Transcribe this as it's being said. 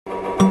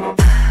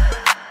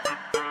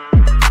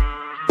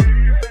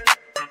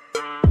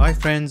Hi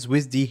friends,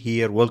 wizd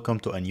here, welcome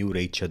to a new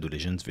Raid Shadow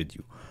Legends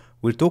video.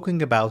 We're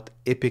talking about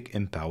Epic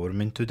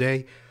Empowerment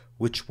today,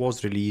 which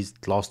was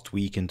released last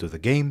week into the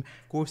game.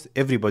 Of course,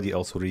 everybody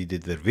else already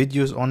did their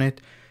videos on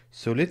it,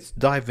 so let's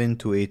dive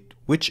into it.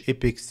 Which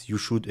epics you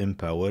should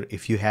empower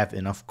if you have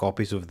enough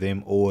copies of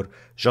them, or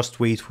just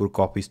wait for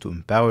copies to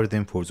empower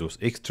them for those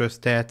extra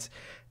stats,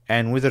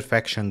 and whether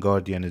Faction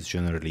Guardian is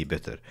generally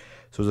better.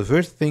 So the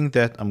first thing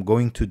that I'm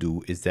going to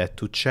do is that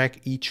to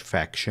check each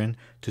faction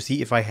to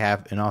see if I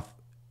have enough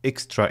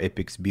extra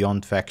epics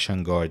beyond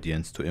Faction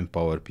Guardians to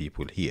empower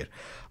people here.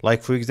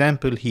 Like for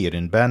example here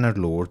in Banner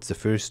Lords, the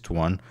first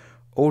one,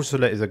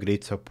 Ursula is a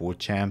great support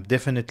champ,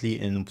 definitely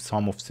in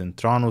some of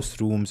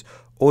Centranos rooms,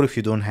 or if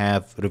you don't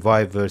have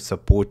Reviver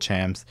support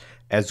champs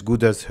as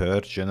good as her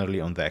generally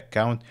on the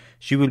account,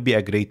 she will be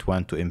a great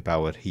one to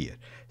empower here.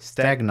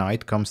 Stag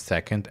Knight comes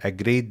second, a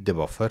great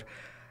debuffer.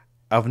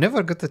 I've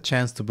never got a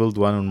chance to build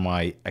one on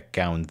my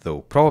account though,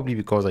 probably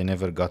because I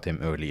never got him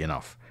early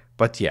enough.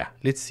 But yeah,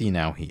 let's see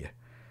now here.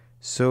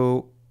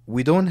 So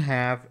we don't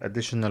have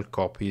additional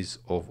copies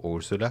of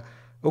Ursula.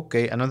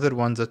 Okay, another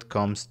one that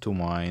comes to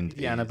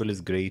mind, Annabelle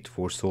is great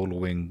for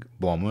soloing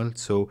Bommel.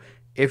 So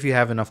if you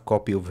have enough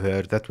copy of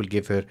her, that will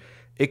give her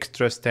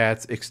extra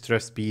stats,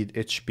 extra speed,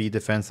 HP,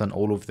 defense, and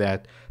all of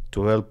that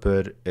to help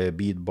her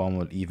beat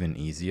Bommel even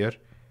easier.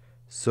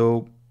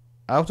 So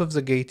out of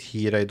the gate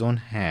here, I don't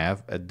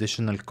have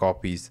additional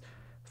copies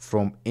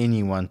from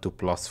anyone to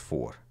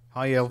 +4.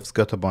 High Elf's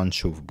got a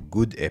bunch of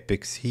good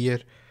epics here.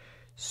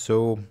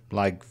 So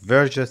like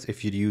Verges,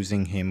 if you're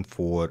using him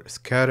for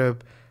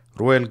Scarab,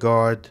 Royal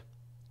Guard,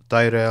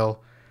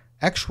 Tyrell.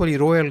 Actually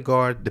Royal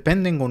Guard,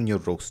 depending on your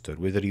roster,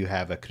 whether you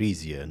have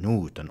Acrisia,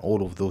 Newt, and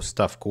all of those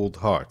stuff called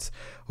hearts.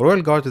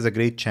 Royal Guard is a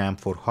great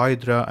champ for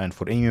Hydra and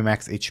for enemy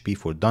max HP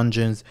for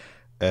dungeons.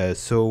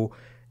 So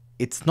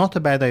it's not a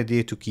bad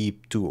idea to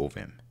keep 2 of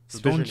him. So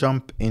don't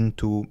jump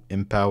into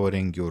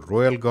empowering your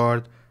Royal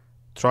Guard.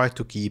 Try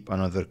to keep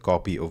another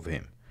copy of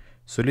him.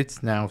 So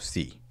let's now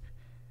see.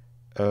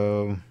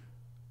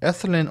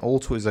 Ethelyn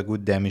also is a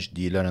good damage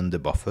dealer and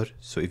debuffer.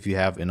 So if you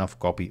have enough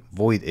copy,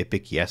 Void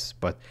Epic, yes,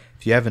 but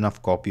if you have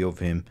enough copy of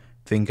him,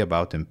 think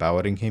about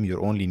empowering him.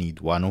 You only need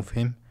 1 of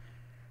him.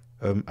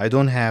 I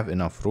don't have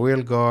enough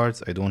Royal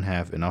Guards. I don't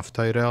have enough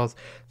Tyrells.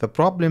 The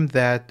problem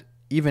that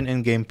even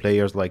in-game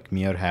players like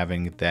me are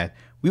having that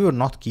we were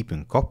not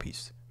keeping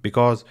copies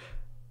because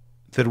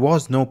there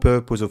was no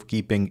purpose of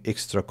keeping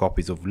extra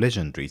copies of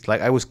legendaries.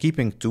 Like I was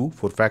keeping 2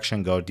 for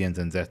Faction Guardians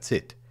and that's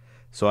it.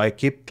 So I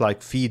kept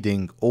like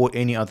feeding all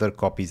any other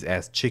copies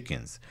as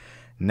chickens.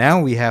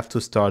 Now we have to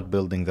start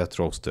building that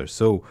roster.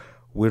 So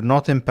we're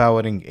not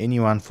empowering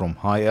anyone from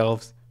High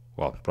Elves.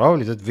 Well,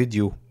 probably that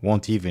video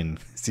won't even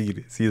see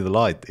the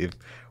light if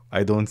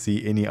I don't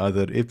see any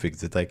other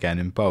epics that I can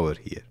empower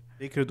here.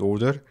 Sacred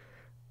Order.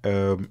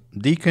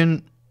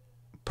 Deacon,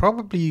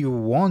 probably you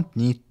won't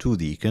need 2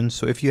 Deacons.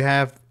 So if you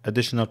have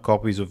additional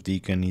copies of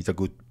Deacon, he's a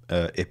good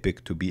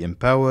epic to be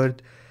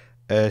empowered.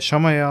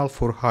 Shamael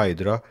for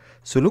Hydra.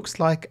 So looks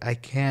like I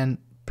can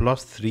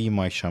 +3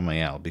 my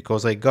Shamael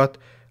because I got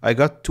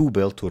 2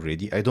 built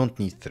already. I don't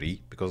need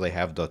 3 because I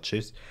have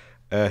Duchess.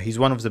 He's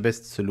one of the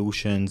best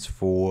solutions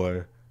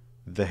for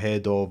the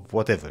head of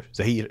whatever,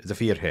 the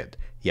fear head.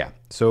 Yeah.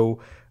 So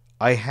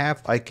I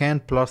can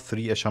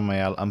 +3 a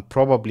Shamael, and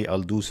probably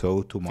I'll do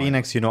so to my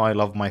Phoenix. You know, I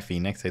love my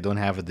Phoenix. I don't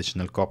have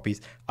additional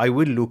copies. I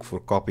will look for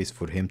copies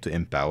for him to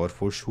empower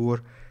for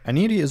sure.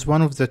 Aniri is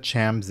one of the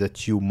champs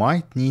that you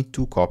might need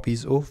 2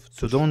 copies of,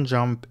 so don't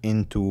jump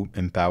into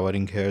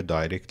empowering her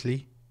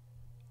directly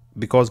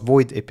because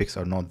Void Epics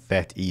are not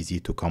that easy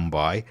to come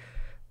by.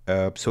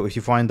 So if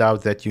you find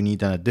out that you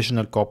need an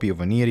additional copy of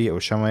Aniri or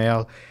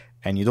Shamael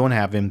and you don't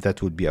have him,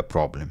 that would be a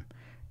problem.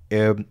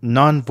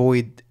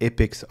 Non-Void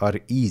Epics are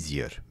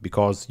easier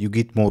because you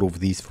get more of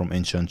these from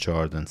Ancient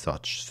Shard and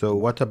such. So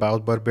what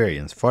about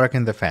Barbarians?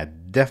 Farrakhan the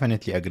Fat,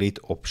 definitely a great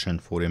option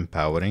for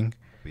empowering.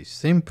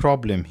 Same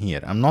problem here.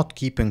 I'm not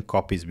keeping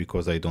copies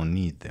because I don't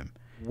need them.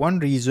 One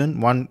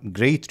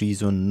great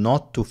reason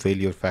not to fail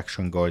your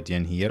Faction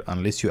Guardian here,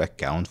 unless you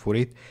account for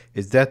it,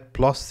 is that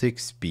 +6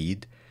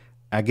 speed.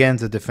 Again,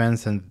 the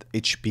defense and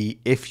HP,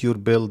 if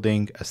you're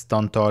building a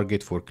stun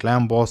target for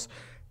Clan Boss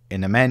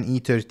in a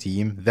Man-Eater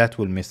team, that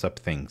will mess up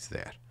things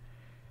there.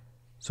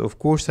 So of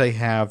course I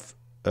have,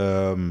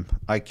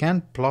 I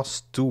can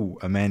 +2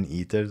 a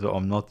Man-Eater, though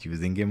I'm not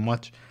using him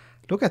much.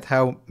 Look at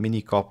how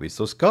many copies.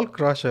 So Skull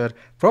Crusher,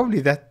 probably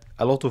that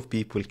a lot of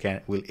people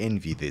will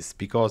envy this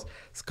because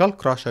Skull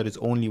Crusher is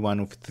only one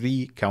of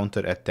 3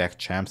 counter-attack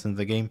champs in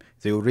the game.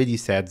 They already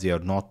said they are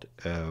not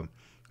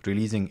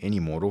releasing any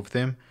more of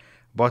them.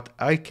 But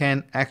I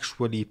can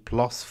actually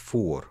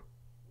 +4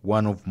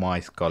 one of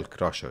my Skull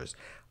Crushers.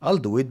 I'll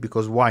do it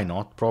because why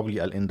not? Probably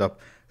I'll end up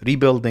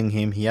rebuilding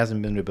him. He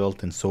hasn't been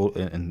rebuilt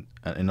in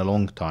a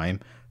long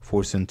time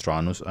for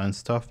Centranos and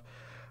stuff.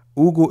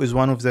 Ugo is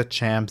one of the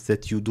champs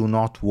that you do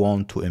not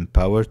want to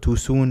empower too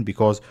soon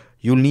because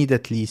you'll need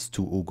at least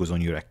 2 Ugos on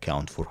your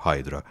account for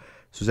Hydra.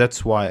 So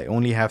that's why I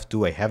only have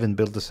 2. I haven't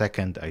built the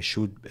second. I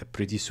should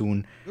pretty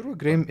soon.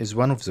 Eurogrim is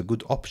one of the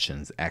good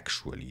options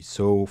actually.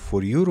 So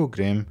for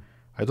Eurogrim,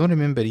 I don't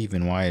remember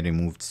even why I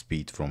removed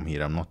speed from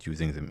here. I'm not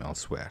using them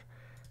elsewhere.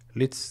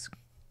 Let's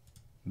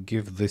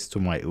give this to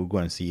my Ugo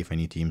and see if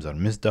any teams are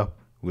messed up.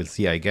 We'll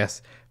see, I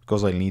guess,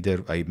 because I'm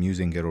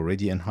using her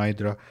already in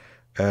Hydra.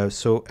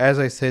 So as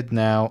I said,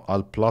 now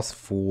I'll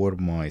 +4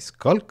 my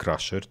Skull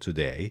Crusher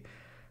today.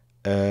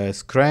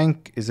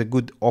 Skrank is a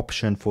good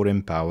option for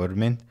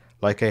empowerment.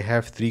 Like, I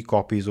have 3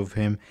 copies of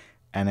him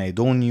and I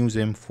don't use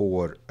him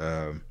for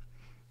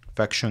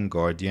Faction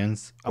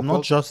Guardians. I'm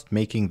not just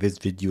making this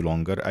video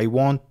longer. I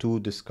want to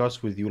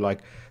discuss with you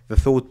like the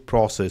thought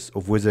process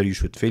of whether you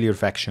should fill your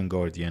Faction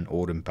Guardian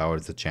or empower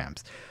the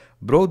champs.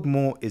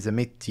 Broadmoor is a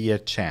mid-tier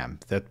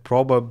champ that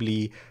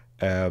probably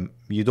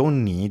you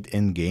don't need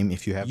in game.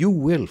 If you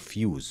will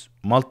fuse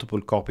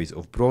multiple copies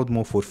of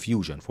Broadmoor for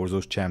fusion for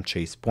those champ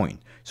chase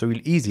point. So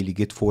you'll easily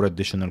get 4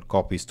 additional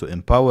copies to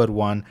empower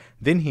one.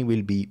 Then he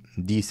will be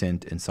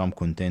decent in some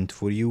content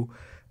for you.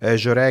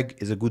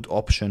 Joreg is a good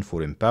option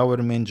for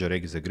empowerment.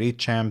 Joreg is a great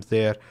champ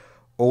there.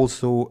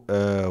 Also,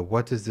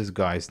 what is this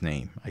guy's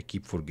name? I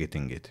keep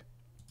forgetting it.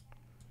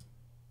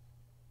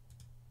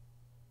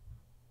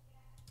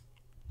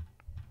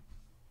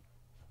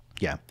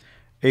 Yeah,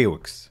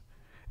 Aox.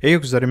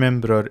 Aox the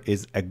Rememberer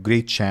is a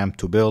great champ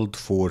to build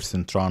for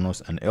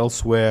Centranos and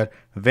elsewhere.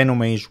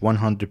 Venomage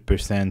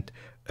 100%.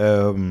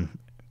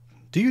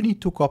 Do you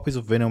need 2 copies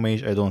of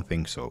Venomage? I don't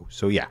think so.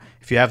 So yeah,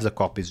 if you have the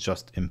copies,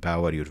 just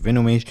empower your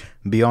Venomage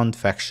beyond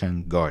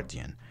Faction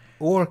Guardian.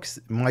 Orcs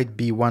might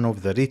be one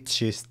of the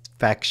richest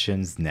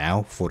factions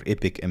now for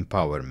epic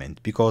empowerment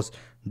because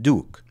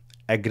Duke,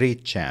 a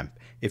great champ.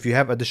 If you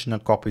have additional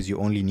copies, you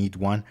only need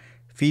 1.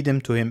 Feed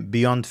them to him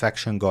beyond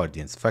Faction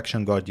Guardians.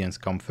 Faction Guardians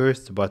come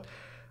first, but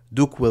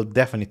Duke will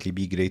definitely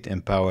be great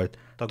empowered.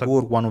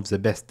 Tagore, one of the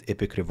best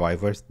epic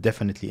revivers,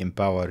 definitely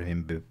empower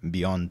him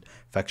beyond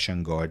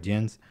Faction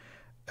Guardians.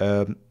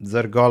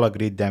 Zergala,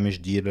 great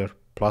damage dealer,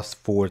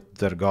 +4.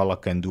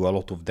 Zergala can do a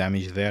lot of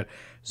damage there.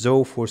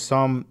 So for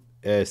some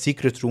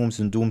secret rooms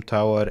in Doom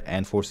Tower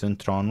and for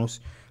Centranos,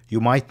 you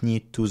might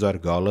need 2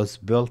 Zergalas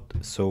built.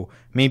 So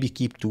maybe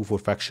keep 2 for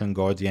Faction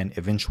Guardian,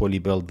 eventually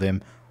build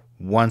them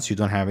once you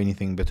don't have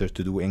anything better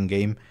to do in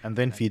game, and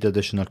then feed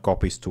additional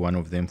copies to one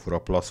of them for a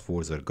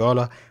 +4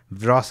 Zergala.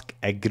 Vrask,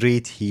 a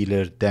great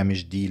healer,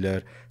 damage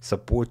dealer,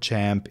 support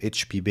champ,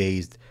 HP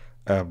based.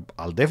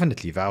 I'll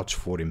definitely vouch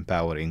for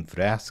empowering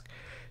Vrask.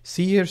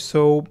 Seer,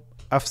 so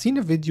I've seen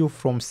a video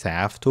from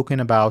Saf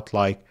talking about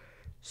like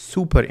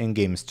super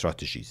in-game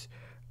strategies.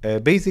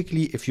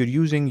 Basically, if you're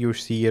using your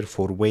Seer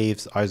for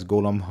waves, Ice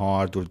Golem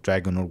hard or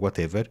Dragon or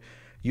whatever,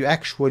 you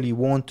actually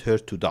want her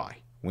to die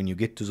when you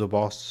get to the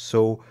boss.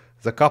 So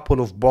the couple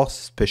of boss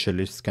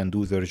specialists can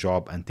do their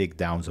job and take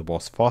down the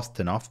boss fast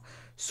enough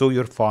so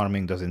your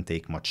farming doesn't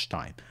take much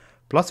time.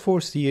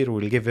 +4 Seer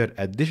will give her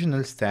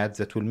additional stats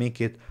that will make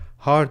it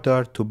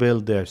harder to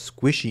build her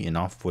squishy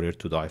enough for her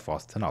to die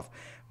fast enough.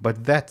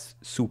 But that's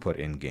super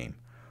in-game.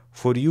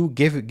 For you,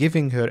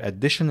 giving her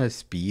additional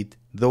speed,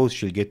 those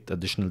she'll get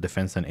additional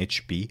defense and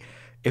HP.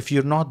 If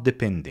you're not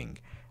depending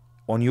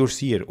on your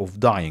Seer of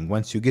dying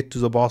once you get to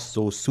the boss,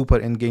 those super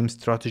in-game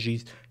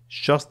strategies,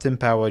 just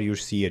empower your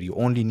Seer. You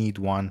only need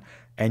 1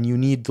 and you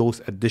need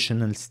those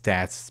additional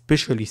stats,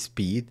 especially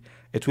speed.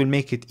 It will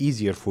make it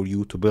easier for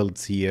you to build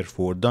Seer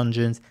for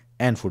dungeons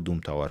and for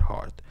Doom Tower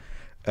hard.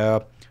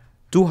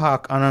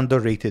 2-hack, an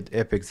underrated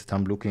epic that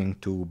I'm looking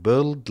to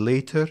build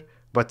later,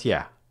 but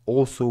yeah,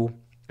 also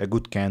a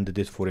good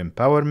candidate for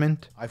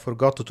empowerment. I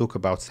forgot to talk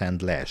about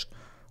Sandlash,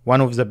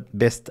 one of the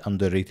best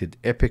underrated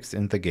epics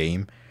in the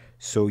game.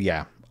 So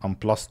yeah, I'm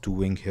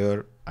 +2ing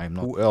her. I'm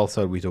not. Who else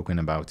are we talking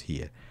about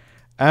here?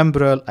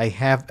 Ambrel, I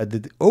have a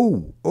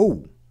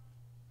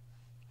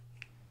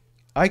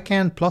I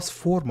can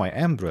 +4 my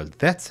Ambrel.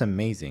 That's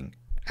amazing.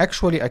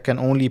 Actually, I can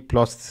only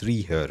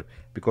 +3 her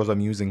because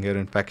I'm using her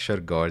in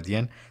Faction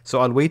Guardian.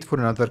 So I'll wait for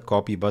another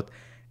copy, but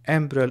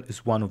Ambrel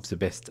is one of the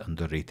best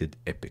underrated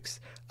epics.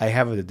 I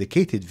have a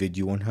dedicated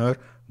video on her.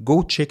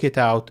 Go check it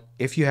out.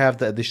 If you have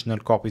the additional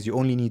copies, you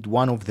only need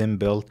 1 of them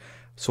built.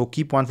 So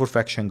keep 1 for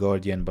Faction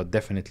Guardian, but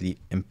definitely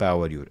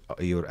empower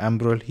your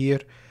Ambrel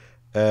here.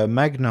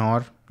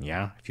 Magnar,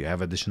 yeah, if you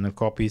have additional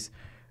copies.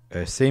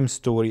 Same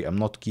story, I'm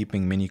not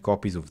keeping many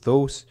copies of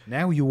those.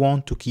 Now you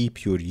want to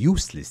keep your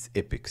useless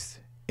epics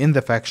in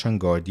the Faction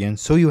Guardian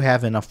so you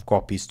have enough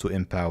copies to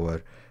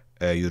empower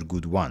your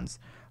good ones.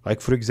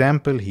 Like for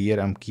example, here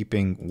I'm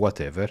keeping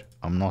whatever.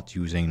 I'm not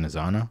using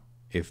Nazana,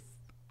 if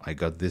I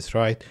got this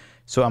right.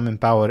 So I'm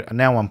empowered.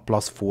 Now I'm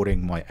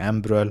 +4ing my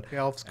Ambrel.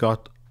 Elf's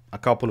got a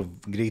couple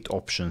of great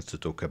options to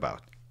talk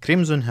about.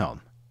 Crimson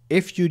Helm.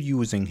 If you're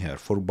using her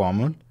for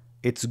Bommel,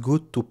 it's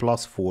good to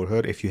 +4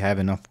 her if you have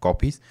enough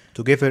copies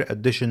to give her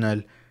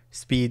additional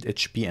speed,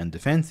 HP, and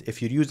defense.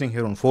 If you're using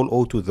her on full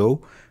auto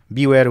though,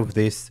 beware of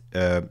this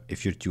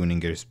if you're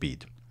tuning her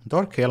speed.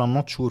 Dark Hail, I'm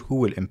not sure who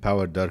will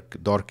empower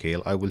Dark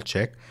Hail. I will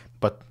check,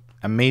 but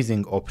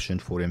amazing option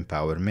for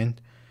empowerment.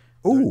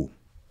 Oh,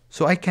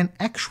 so I can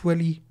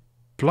actually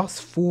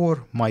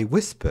 +4 my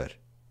Whisper.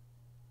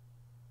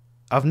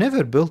 I've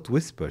never built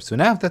Whisper, so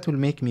now that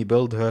will make me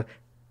build her,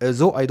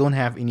 though I don't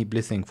have any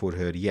blessing for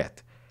her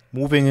yet.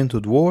 Moving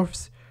into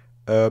dwarves,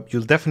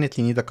 you'll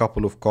definitely need a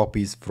couple of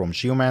copies from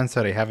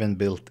Geomancer. I haven't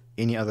built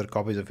any other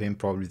copies of him,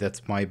 probably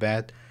that's my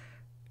bad.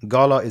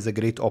 Gala is a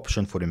great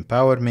option for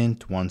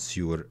empowerment once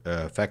your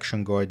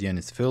faction guardian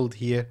is filled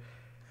here.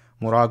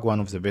 Morag, one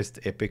of the best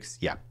epics.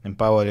 Yeah,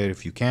 empower her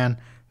if you can.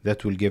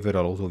 That will give her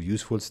a lot of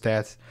useful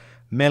stats.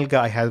 Melga,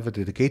 I have a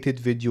dedicated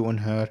video on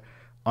her.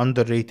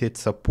 Underrated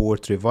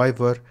support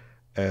reviver.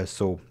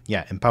 So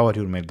yeah, empower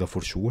your Melga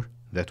for sure.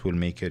 That will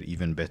make her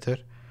even better.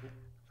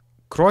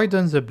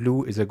 Croydon the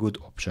Blue is a good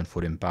option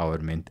for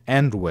empowerment,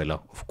 and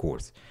Ruella, of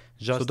course.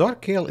 So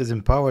Dark Ale is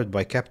empowered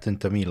by Captain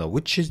Tamila,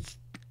 which is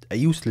a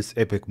useless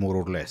epic more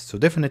or less. So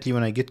definitely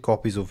when I get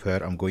copies of her,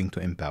 I'm going to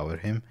empower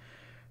him.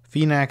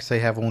 Phoenix, I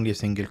have only a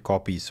single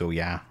copy, so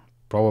yeah,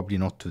 probably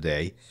not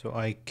today. So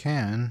I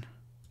can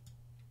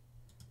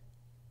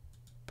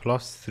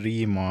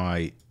 +3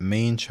 my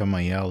main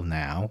Shamael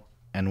now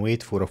and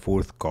wait for a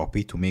 4th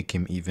copy to make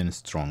him even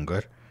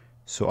stronger.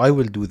 So I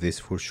will do this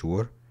for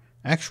sure.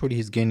 Actually,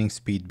 he's gaining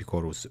speed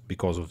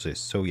because of this.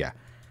 So yeah,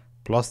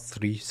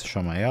 +3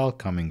 Shamael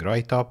coming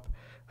right up.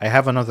 I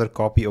have another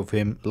copy of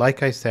him.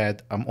 Like I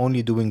said, I'm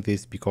only doing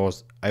this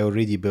because I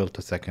already built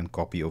a 2nd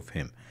copy of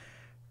him.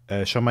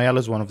 Shamael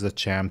is one of the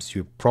champs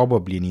you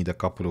probably need a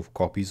couple of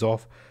copies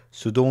of,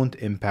 so don't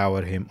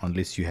empower him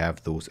unless you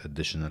have those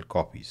additional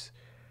copies.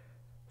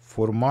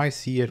 For my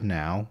seer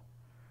now,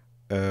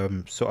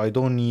 so I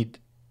don't need,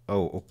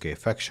 oh okay,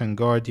 faction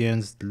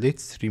guardians.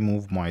 Let's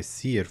remove my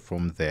seer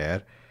from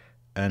there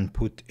and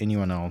put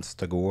anyone else,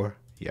 Tagore,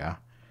 yeah,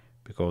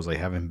 because I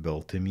haven't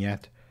built him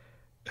yet.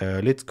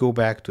 Let's go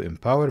back to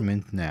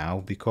empowerment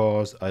now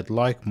because I'd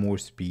like more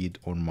speed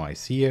on my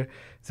seer.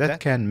 That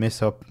can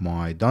mess up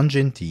my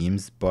dungeon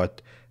teams,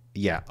 but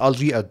yeah, I'll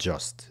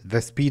readjust.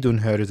 The speed on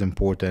her is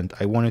important.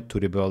 I wanted to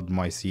rebuild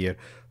my seer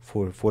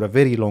for a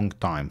very long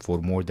time for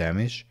more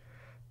damage,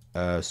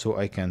 so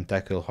I can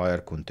tackle higher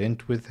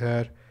content with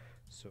her.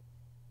 So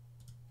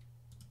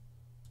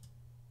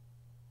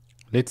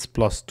let's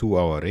 +2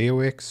 our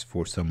AOX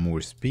for some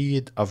more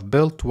speed. I've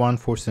built one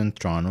for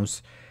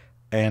Centranus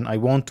and I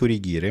want to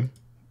regear him.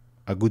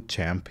 A good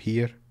champ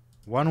here.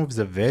 One of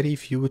the very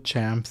few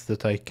champs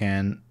that I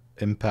can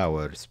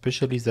empower,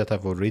 especially that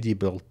I've already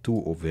built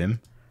 2 of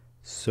him.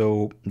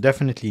 So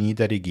definitely need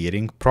a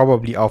regearing.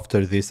 Probably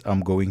after this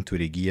I'm going to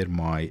regear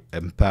my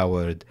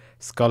empowered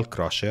Skull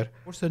Crusher.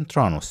 Or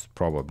Centranus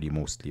probably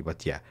mostly,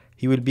 but yeah,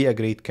 he will be a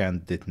great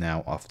candidate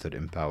now after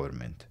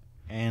empowerment.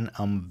 And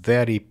I'm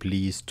very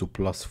pleased to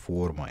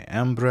 +4 my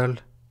Ambrel.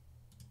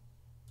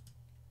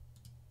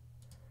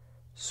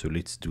 So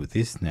let's do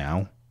this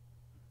now.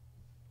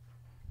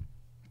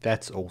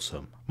 That's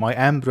awesome. My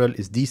Ambrel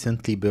is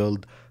decently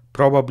built.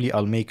 Probably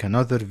I'll make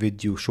another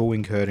video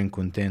showing her in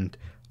content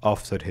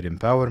after her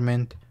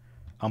empowerment.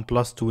 I'm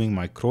 +2ing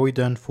my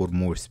Croydon for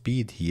more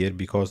speed here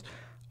because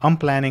I'm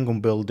planning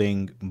on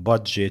building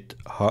budget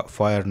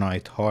Fire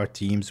Knight hard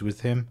teams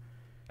with him.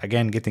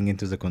 Again, getting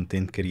into the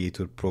content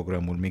creator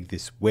program will make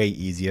this way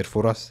easier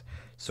for us.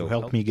 So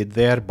help me get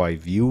there by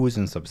views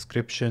and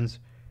subscriptions.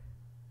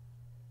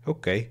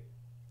 Okay.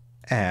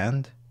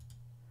 And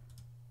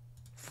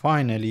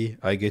finally,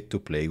 I get to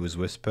play with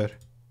Whisper.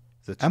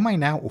 Am I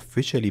now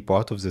officially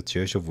part of the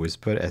Church of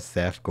Whisper, as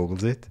Saf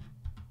calls it?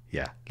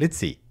 Yeah, let's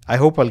see. I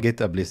hope I'll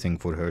get a blessing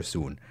for her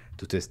soon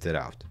to test it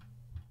out.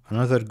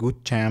 Another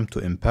good champ to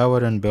empower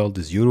and build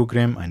is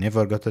Eurogrim. I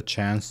never got a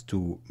chance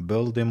to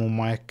build him on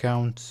my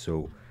account,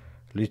 so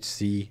let's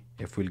see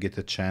if we'll get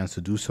a chance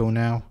to do so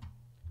now.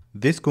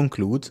 This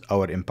concludes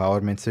our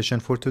empowerment session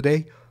for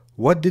today.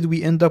 What did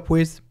we end up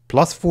with?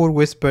 +4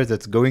 Whisper,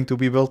 that's going to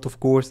be built of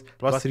course,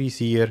 +3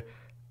 Seer,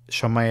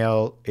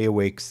 Shamael,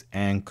 Awix,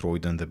 and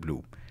Croydon the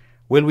Blue.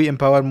 Will we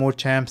empower more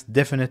champs?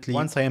 Definitely.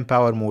 Once I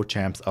empower more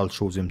champs, I'll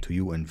show them to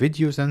you in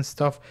videos and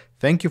stuff.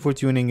 Thank you for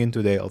tuning in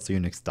today. I'll see you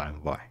next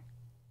time. Bye.